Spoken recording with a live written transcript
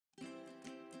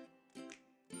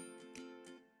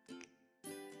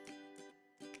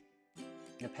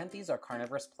Nepenthes are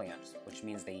carnivorous plants, which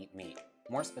means they eat meat.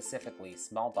 More specifically,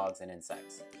 small bugs and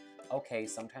insects. Okay,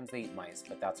 sometimes they eat mice,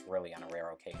 but that's really on a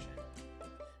rare occasion.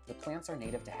 The plants are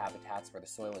native to habitats where the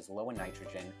soil is low in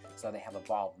nitrogen, so they have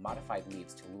evolved modified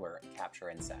leaves to lure and capture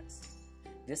insects.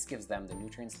 This gives them the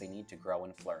nutrients they need to grow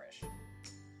and flourish.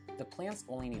 The plants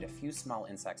only need a few small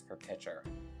insects per pitcher.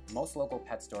 Most local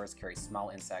pet stores carry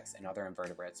small insects and other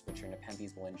invertebrates which your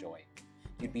Nepenthes will enjoy.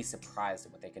 You'd be surprised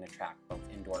at what they can attract both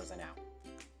indoors and out.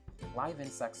 Live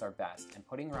insects are best, and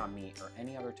putting around meat or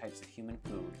any other types of human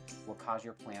food will cause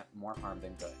your plant more harm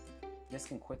than good. This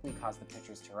can quickly cause the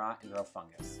pitchers to rot and grow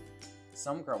fungus.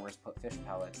 Some growers put fish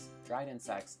pellets, dried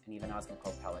insects, and even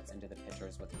osmocote pellets into the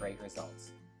pitchers with great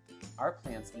results. Our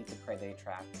plants eat the prey they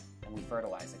attract, and we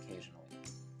fertilize occasionally.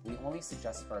 We only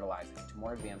suggest fertilizing to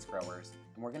more advanced growers,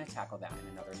 and we're going to tackle that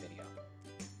in another video.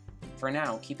 For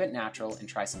now, keep it natural and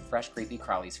try some fresh creepy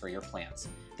crawlies for your plants.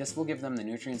 This will give them the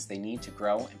nutrients they need to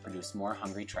grow and produce more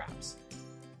hungry traps.